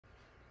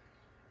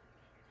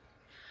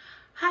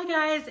Hi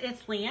guys,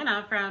 it's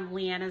Leanna from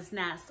Leanna's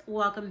Nest.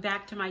 Welcome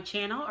back to my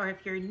channel, or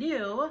if you're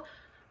new,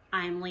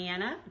 I'm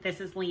Leanna.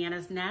 This is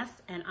Leanna's Nest,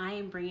 and I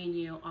am bringing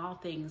you all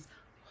things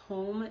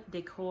home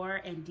decor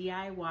and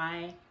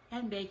DIY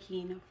and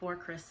baking for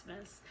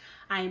Christmas.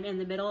 I am in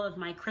the middle of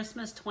my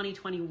Christmas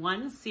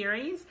 2021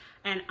 series,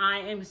 and I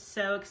am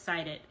so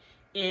excited.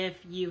 If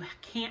you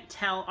can't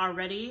tell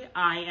already,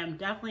 I am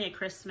definitely a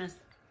Christmas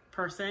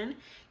person.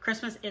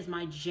 Christmas is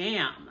my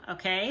jam,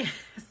 okay?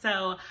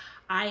 So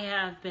I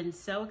have been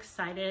so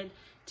excited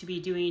to be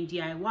doing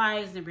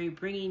DIYs and be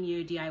bringing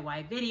you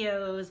DIY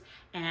videos.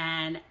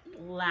 And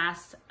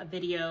last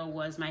video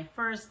was my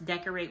first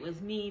Decorate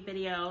With Me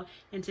video.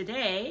 And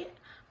today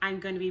I'm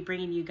going to be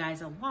bringing you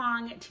guys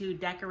along to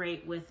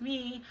decorate with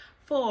me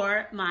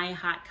for my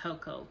hot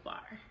cocoa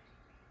bar.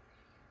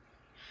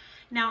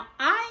 Now,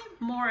 I'm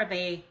more of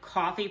a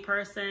coffee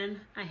person.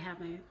 I have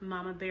my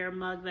Mama Bear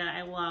mug that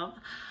I love.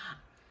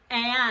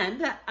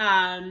 And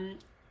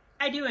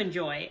I do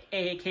enjoy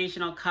an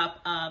occasional cup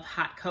of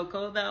hot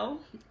cocoa though.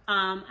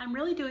 I'm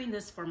really doing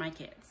this for my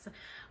kids.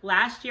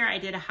 Last year I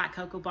did a hot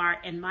cocoa bar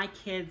and my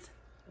kids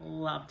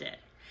loved it.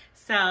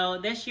 So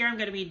this year I'm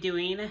going to be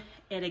doing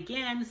it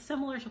again,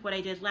 similar to what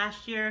I did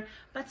last year,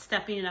 but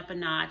stepping it up a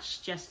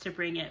notch just to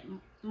bring it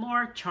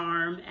more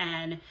charm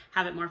and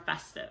have it more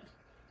festive.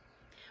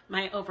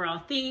 My overall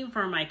theme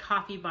for my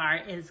coffee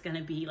bar is going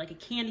to be like a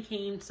candy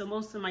cane, so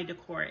most of my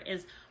decor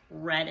is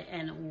red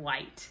and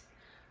white.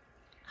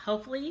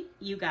 Hopefully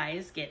you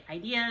guys get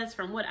ideas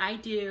from what I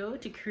do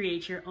to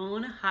create your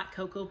own hot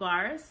cocoa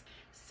bars.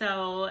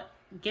 So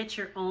get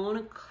your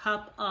own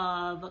cup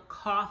of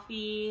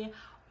coffee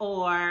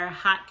or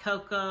hot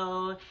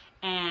cocoa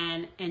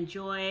and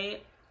enjoy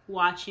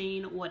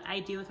watching what I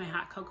do with my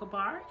hot cocoa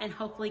bar, and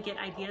hopefully get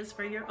ideas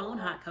for your own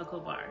hot cocoa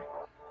bar.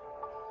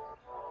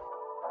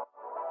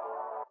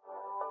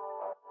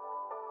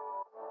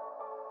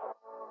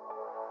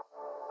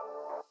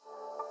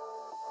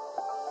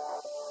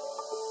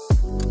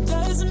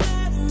 Doesn't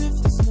matter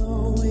if the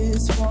snow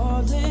is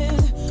falling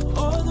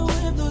or the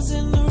wind blows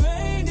and the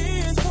rain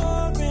is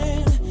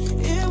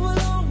pouring, it will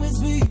always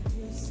be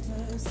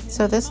Christmas.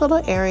 So this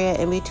little area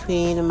in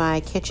between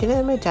my kitchen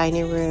and my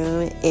dining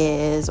room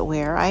is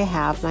where I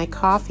have my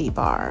coffee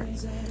bar,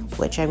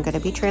 which I'm going to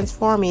be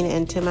transforming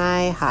into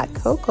my hot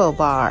cocoa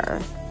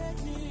bar.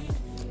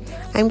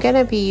 I'm going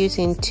to be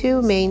using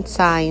two main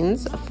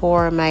signs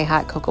for my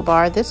hot cocoa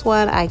bar. This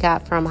one I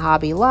got from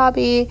Hobby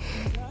Lobby,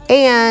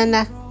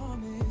 and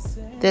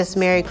this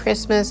Merry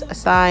Christmas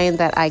sign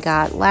that I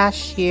got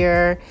last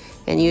year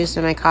and used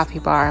in my coffee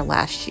bar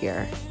last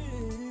year.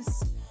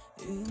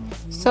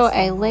 So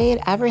I laid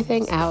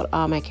everything out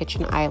on my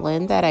kitchen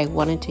island that I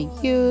wanted to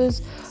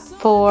use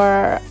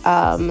for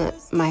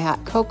my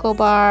hot cocoa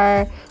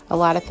bar. A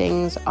lot of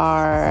things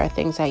are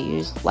things I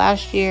used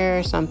last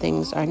year. Some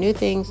things are new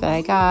things that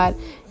I got.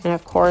 And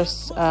of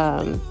course,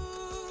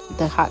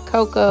 the hot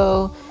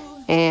cocoa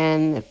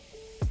and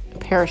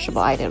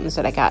perishable items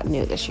that I got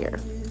new this year.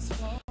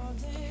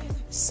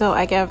 So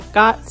I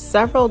got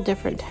several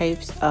different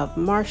types of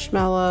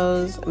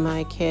marshmallows.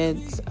 My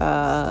kids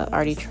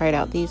already tried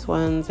out these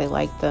ones. They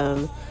like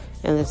them.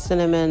 And the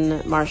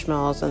cinnamon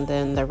marshmallows, and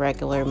then the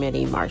regular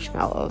mini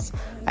marshmallows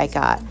I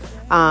got.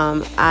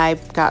 I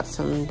got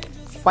some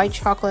white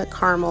chocolate,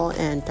 caramel,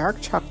 and dark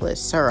chocolate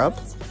syrup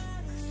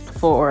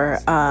for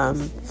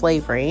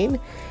flavoring.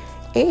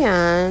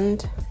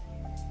 And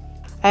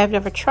I have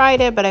never tried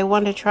it, but I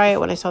wanted to try it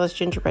when I saw this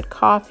gingerbread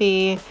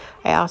coffee.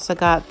 I also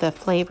got the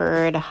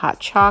flavored hot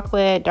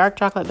chocolate, dark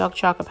chocolate, milk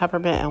chocolate,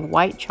 peppermint, and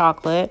white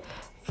chocolate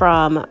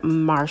from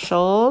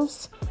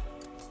Marshall's.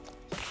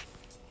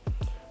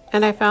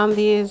 And I found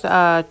these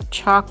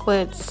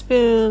chocolate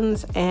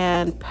spoons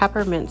and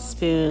peppermint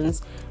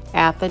spoons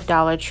at the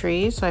Dollar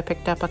Tree, so I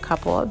picked up a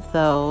couple of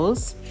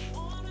those.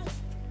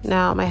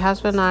 Now, my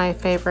husband and I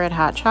favorite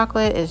hot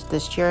chocolate is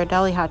this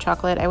Ghirardelli hot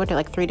chocolate. I went to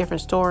like 3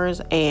 different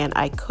stores and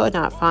I could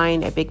not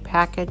find a big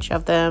package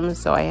of them,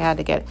 so I had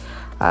to get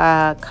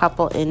a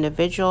couple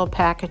individual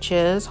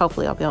packages.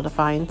 Hopefully I'll be able to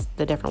find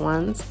the different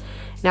ones.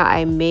 Now,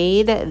 I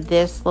made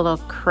this little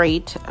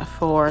crate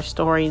for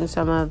storing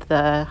some of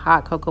the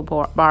hot cocoa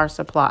bar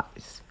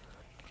supplies.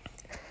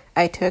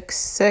 I took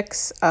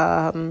 6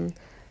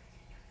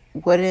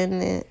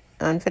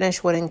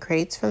 unfinished wooden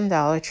crates from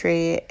Dollar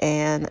Tree,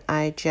 and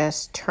I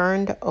just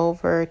turned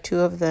over 2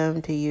 of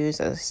them to use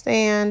as a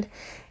stand,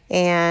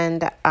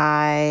 and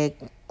I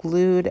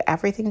glued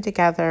everything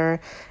together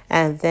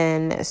and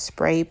then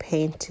spray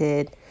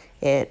painted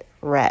it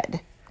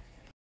red.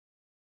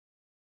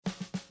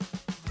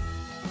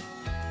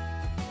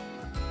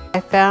 I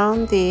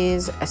found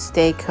these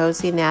Stay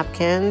Cozy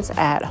napkins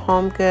at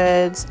Home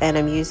Goods, and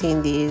I'm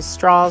using these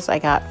straws I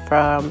got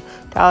from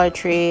Dollar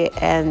Tree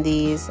and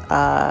these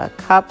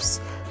cups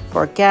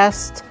for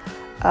guests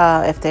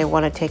if they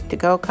want to take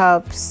to-go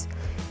cups.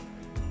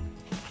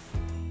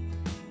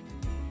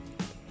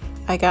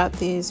 I got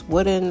these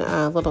wooden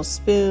little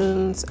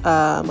spoons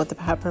with the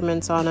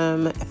peppermints on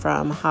them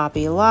from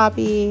Hobby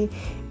Lobby,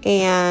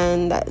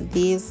 And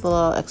these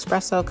little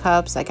espresso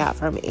cups I got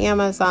from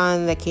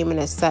Amazon. That came in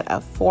a set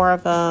of 4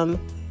 of them.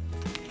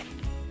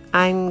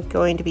 I'm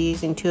going to be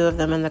using 2 of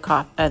them in the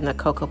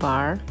cocoa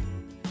bar.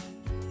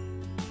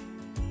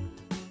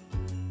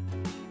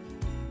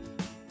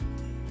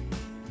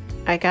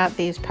 I got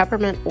these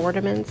peppermint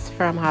ornaments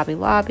from Hobby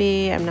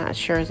Lobby. I'm not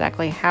sure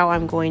exactly how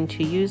I'm going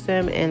to use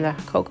them in the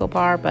cocoa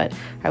bar, but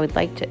I would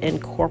like to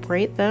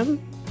incorporate them.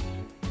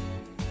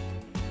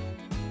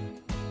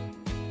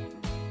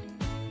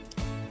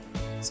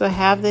 So I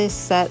have this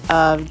set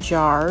of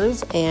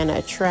jars and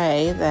a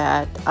tray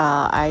that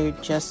I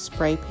just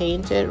spray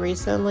painted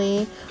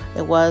recently.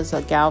 It was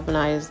a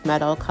galvanized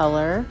metal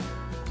color.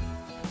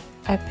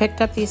 I picked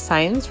up these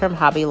signs from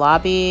Hobby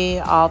Lobby,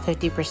 all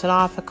 50%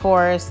 off, of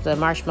course. The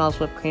marshmallows,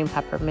 whipped cream,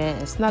 peppermint,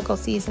 and snuggle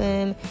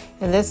season.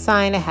 And this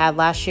sign I had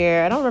last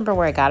year. I don't remember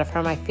where I got it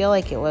from. I feel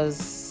like it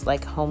was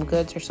like Home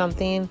Goods or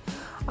something.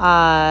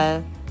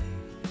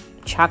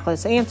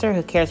 Chocolate's answer,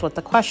 who cares what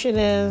the question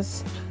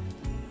is?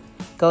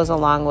 Goes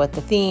along with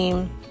the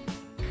theme.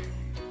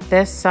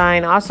 This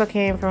sign also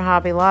came from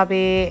Hobby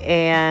Lobby,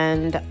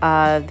 and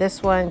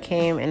this one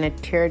came in a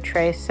tiered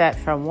tray set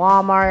from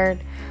Walmart.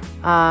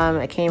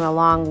 It came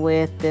along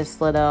with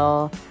this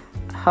little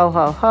ho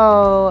ho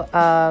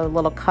ho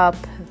little cup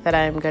that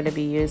I'm going to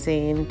be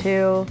using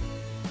too.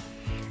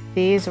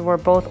 These were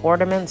both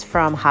ornaments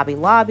from Hobby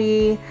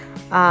Lobby,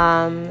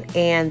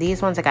 and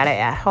these ones I got it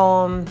at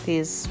home.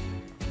 These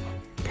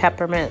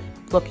peppermint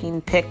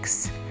looking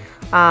picks.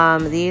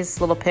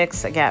 These little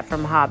picks I got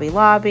from Hobby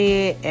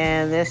Lobby,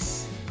 and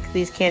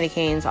these candy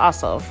canes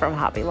also from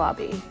Hobby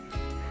Lobby.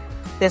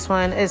 This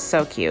one is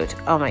so cute.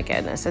 Oh my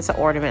goodness, it's an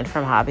ornament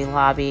from Hobby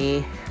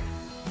Lobby.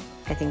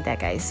 I think that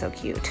guy is so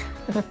cute.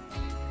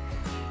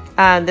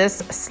 This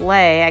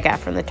sleigh I got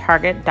from the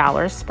Target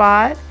dollar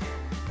spot.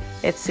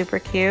 It's super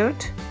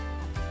cute.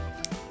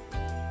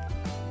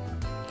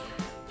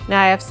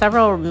 Now I have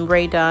several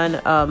Ray Dunn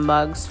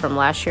mugs from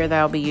last year that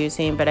I'll be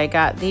using, but I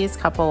got these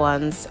couple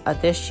ones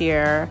this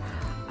year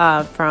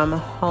from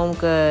Home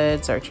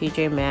Goods or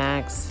TJ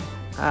Maxx,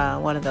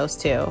 one of those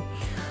two.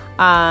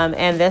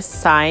 And this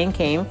sign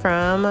came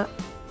from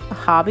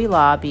Hobby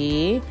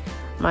Lobby.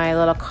 My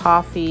little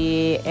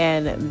coffee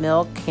and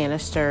milk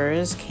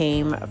canisters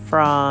came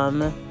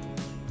from,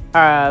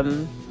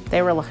 I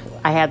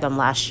had them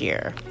last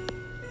year.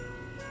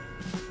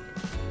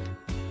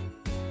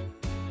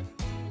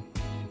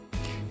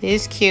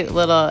 These cute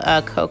little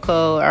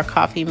cocoa or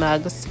coffee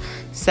mugs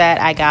set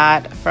I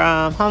got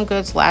from Home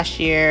Goods last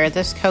year.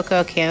 This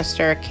cocoa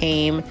canister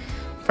came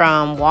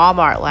from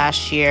Walmart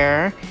last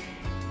year.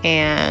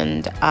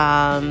 And it's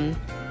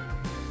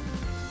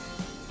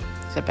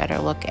a better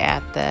look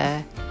at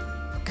the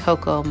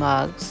cocoa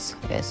mugs.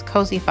 It's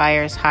Cozy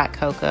Fires, Hot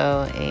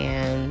Cocoa,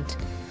 and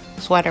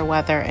Sweater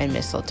Weather, and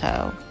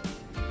Mistletoe.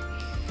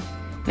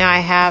 Now I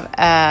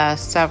have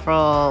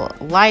several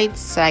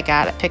lights I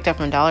picked up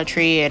from Dollar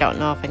Tree. I don't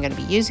know if I'm going to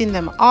be using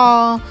them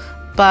all,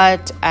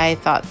 but I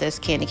thought this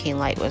candy cane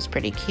light was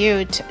pretty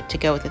cute to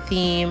go with the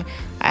theme.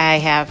 I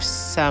have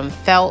some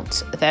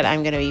felt that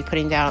I'm going to be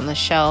putting down on the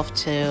shelf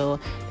to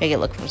make it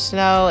look from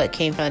snow. It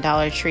came from the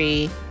Dollar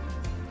Tree.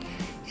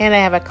 And I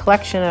have a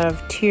collection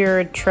of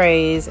tiered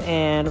trays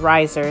and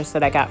risers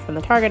that I got from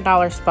the Target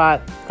dollar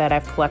spot that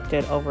I've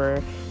collected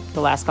over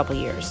the last couple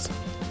years.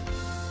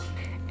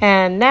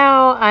 And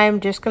now I'm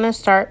just going to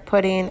start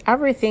putting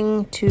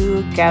everything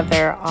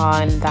together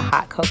on the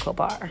hot cocoa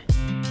bar.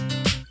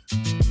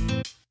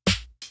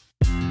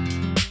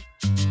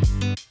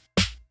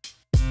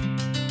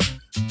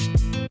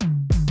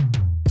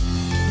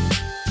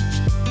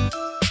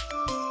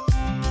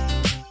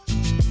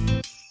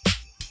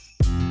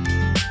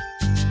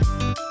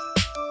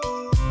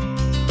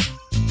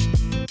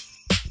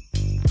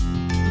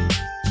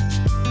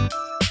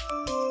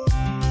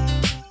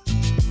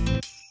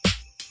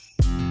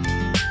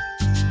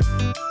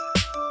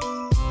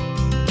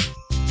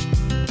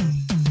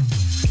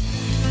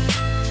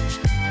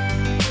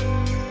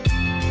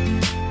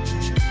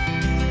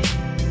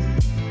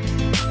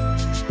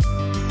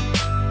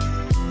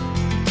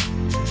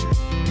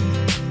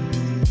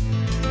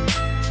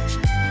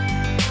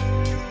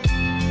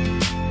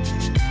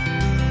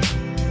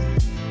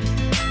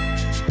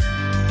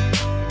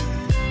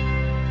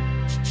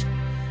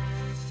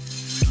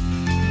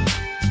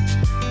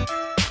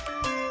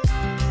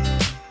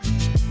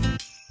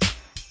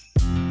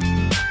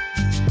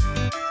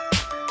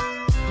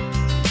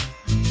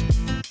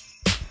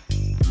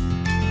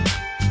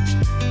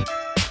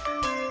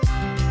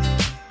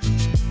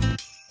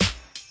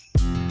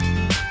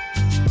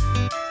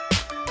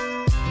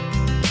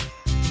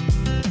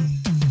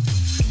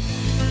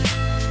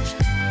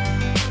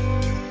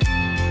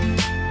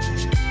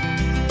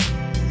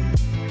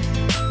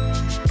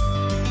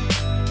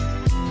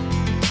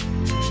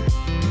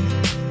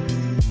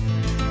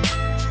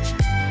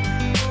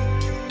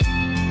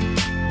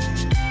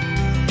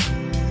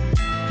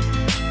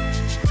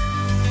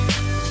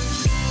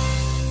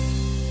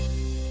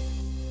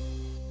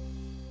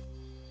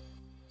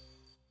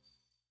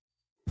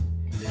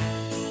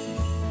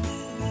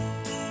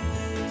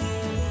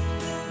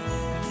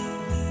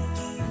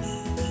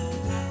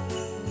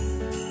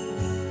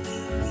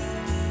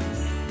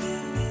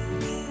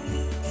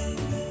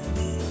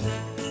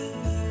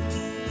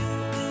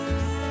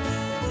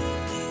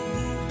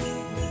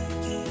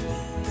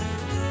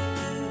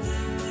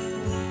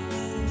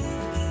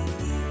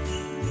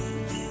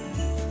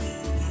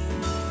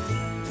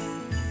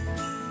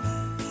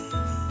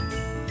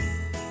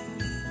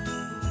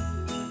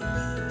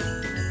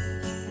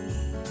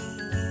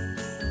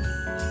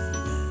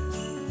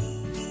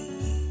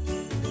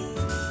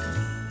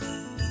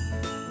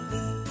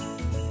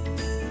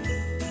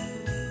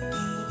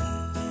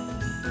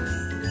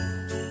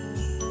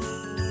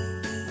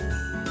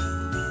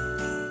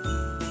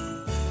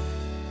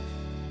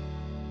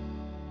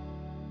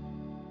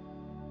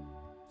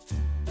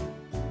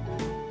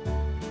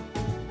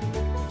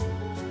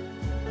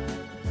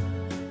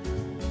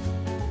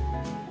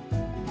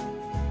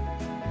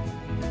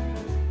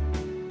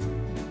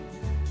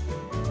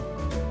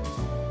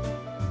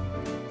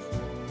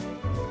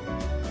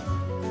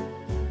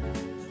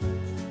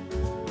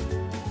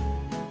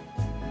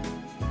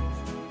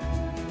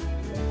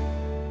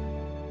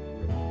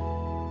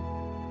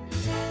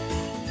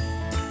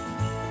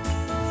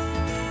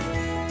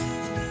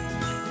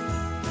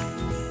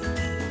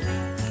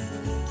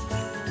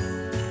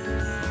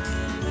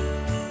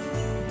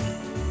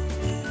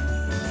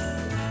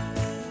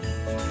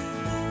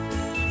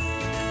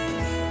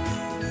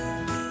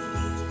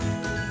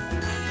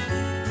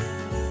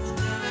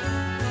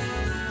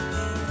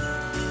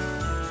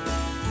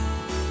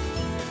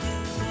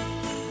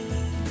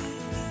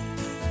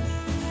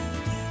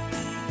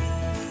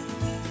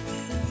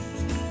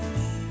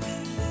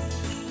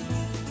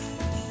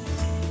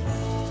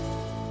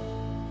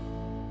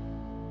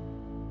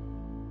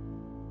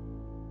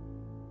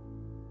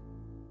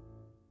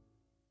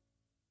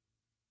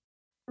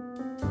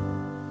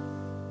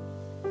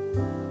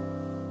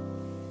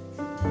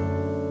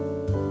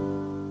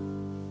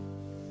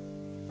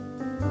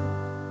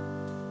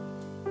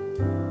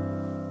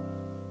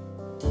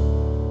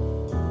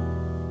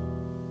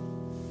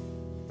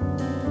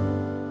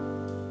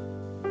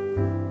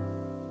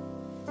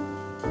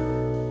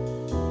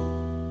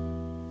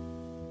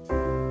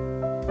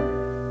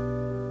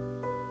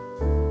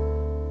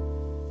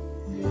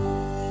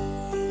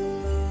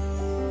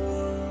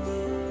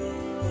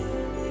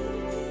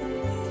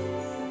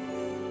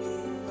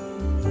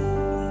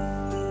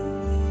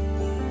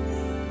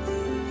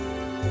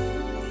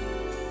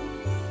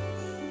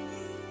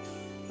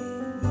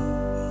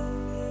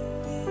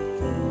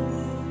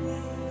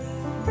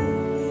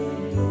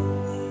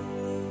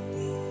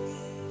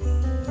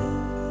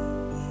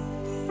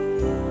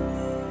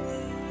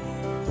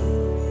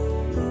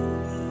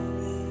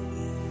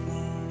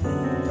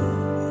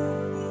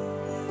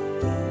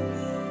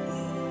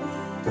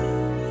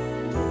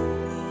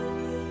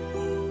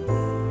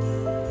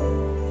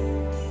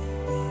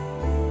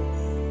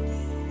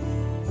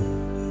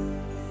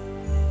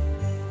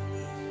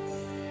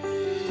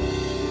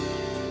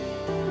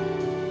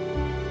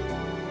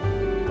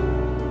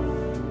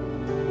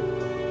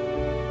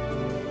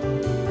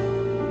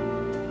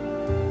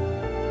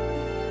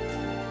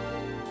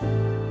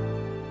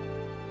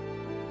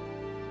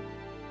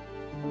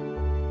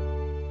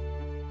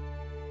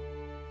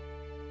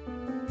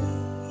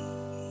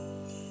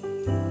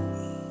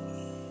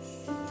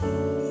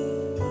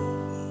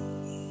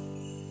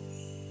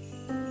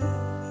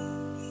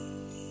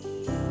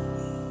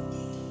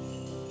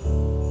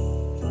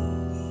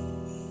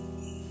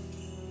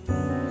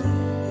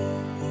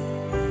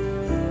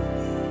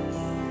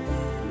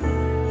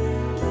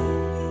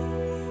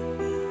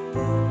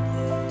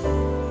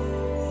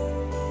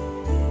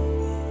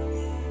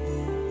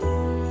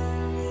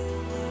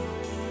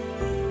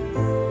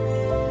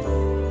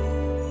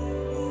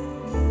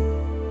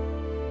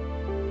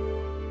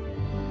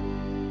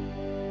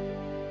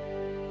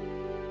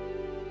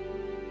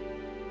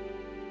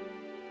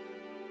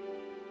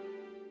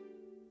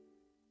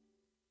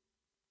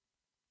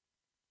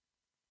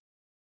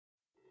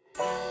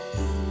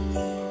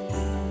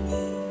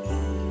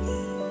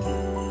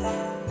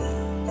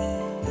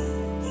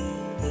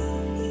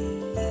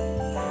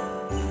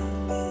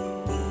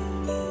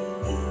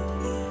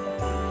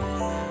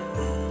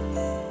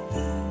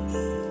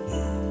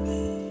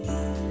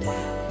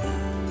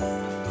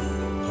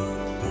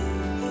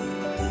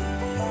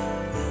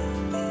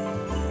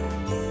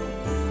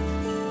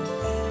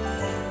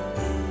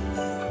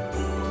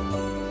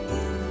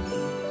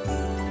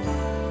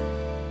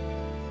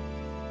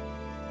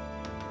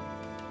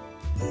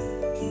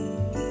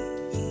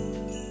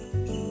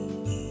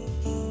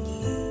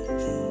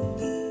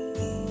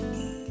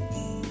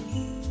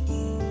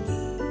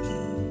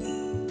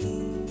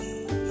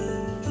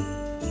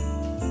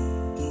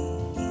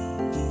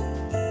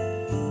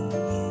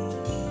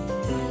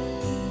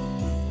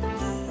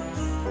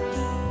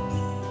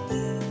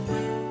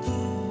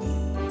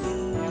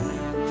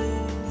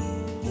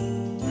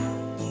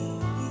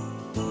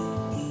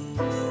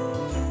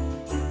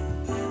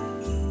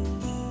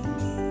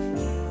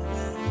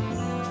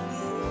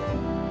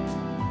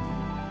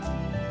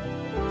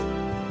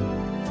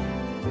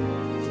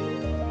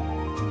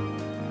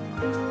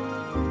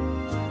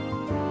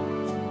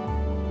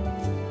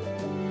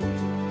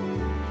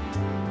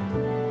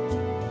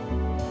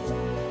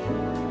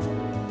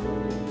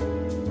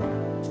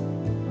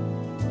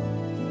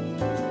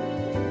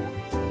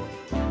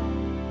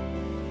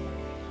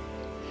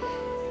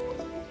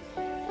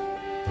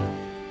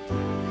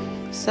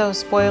 So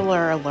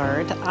spoiler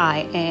alert,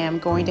 I am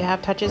going to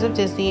have touches of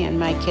Disney in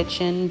my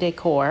kitchen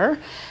decor,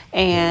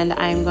 and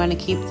I'm going to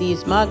keep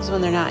these mugs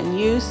when they're not in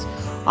use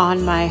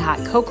on my hot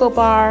cocoa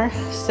bar.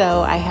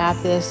 So I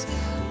have this,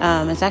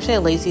 it's actually a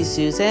Lazy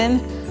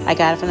Susan. I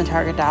got it from the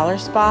Target Dollar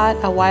Spot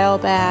a while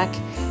back,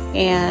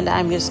 and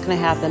I'm just going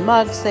to have the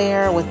mugs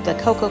there with the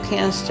cocoa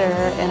canister.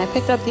 And I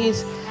picked up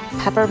these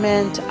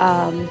peppermint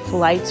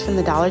lights from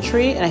the Dollar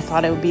Tree, and I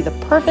thought it would be the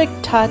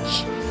perfect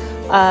touch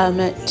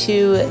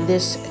to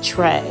this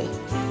tray.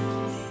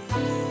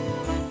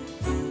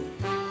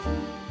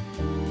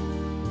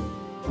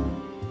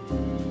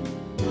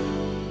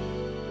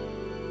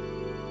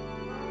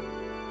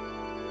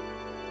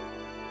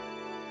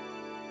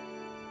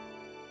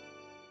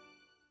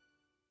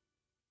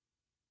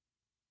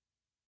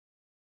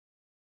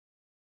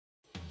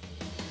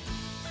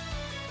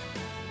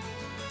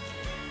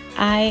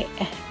 I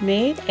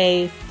made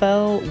a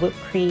faux whipped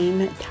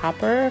cream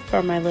topper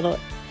for my little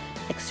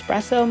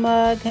espresso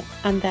mug that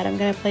I'm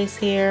going to place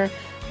here.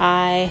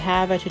 I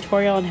have a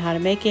tutorial on how to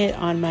make it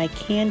on my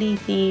candy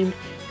themed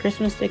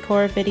Christmas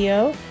decor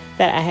video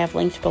that I have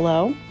linked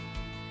below.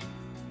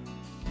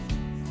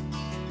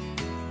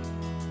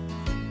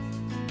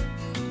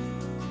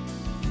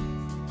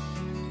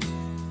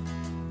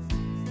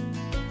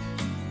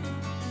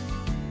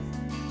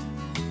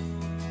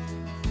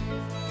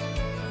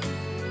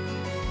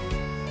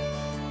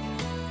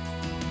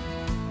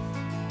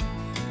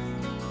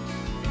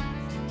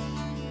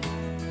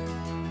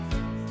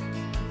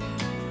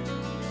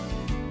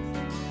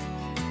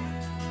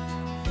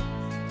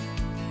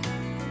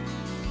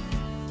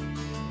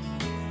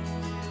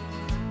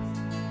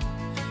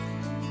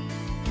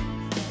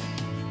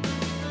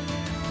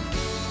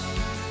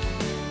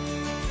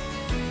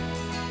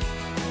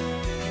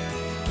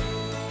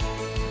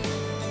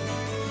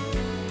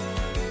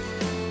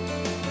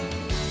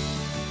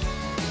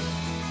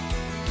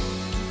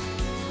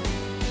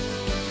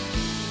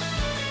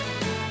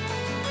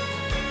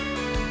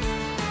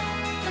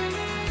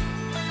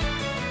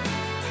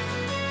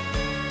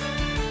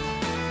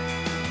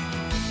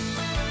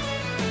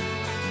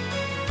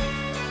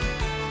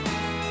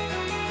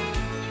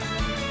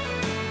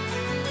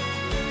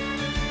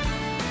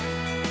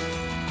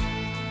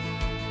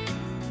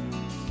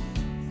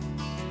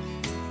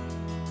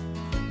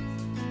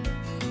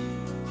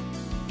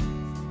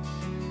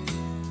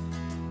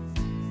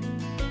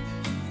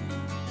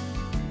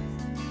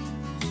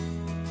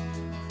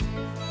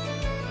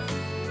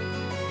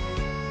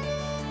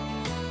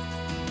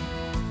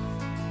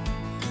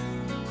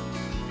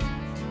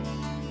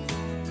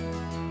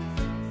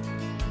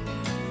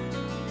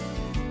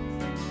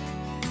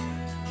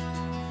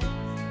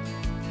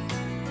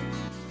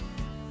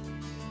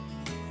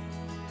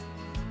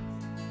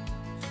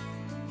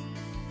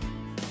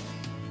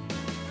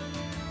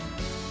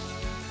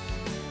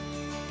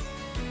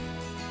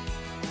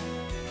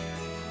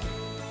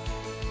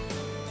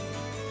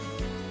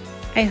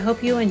 I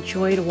hope you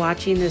enjoyed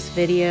watching this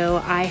video.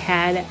 I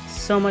had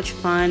so much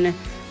fun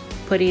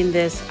putting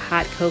this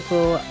hot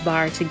cocoa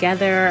bar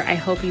together. I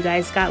hope you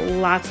guys got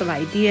lots of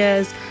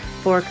ideas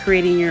for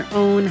creating your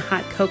own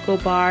hot cocoa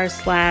bar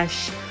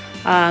slash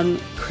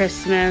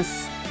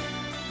Christmas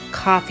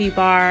coffee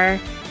bar.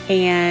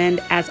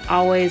 And as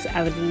always,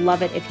 I would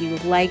love it if you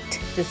liked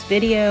this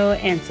video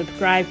and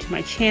subscribe to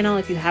my channel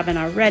if you haven't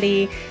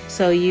already,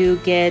 so you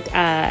get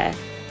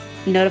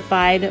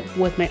notified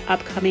with my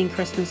upcoming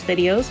Christmas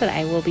videos that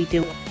I will be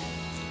doing.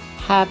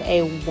 Have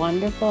a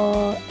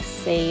wonderful,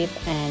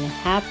 safe, and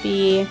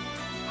happy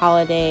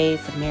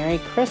holidays. Merry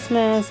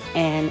Christmas,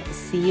 and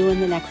see you in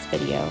the next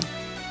video.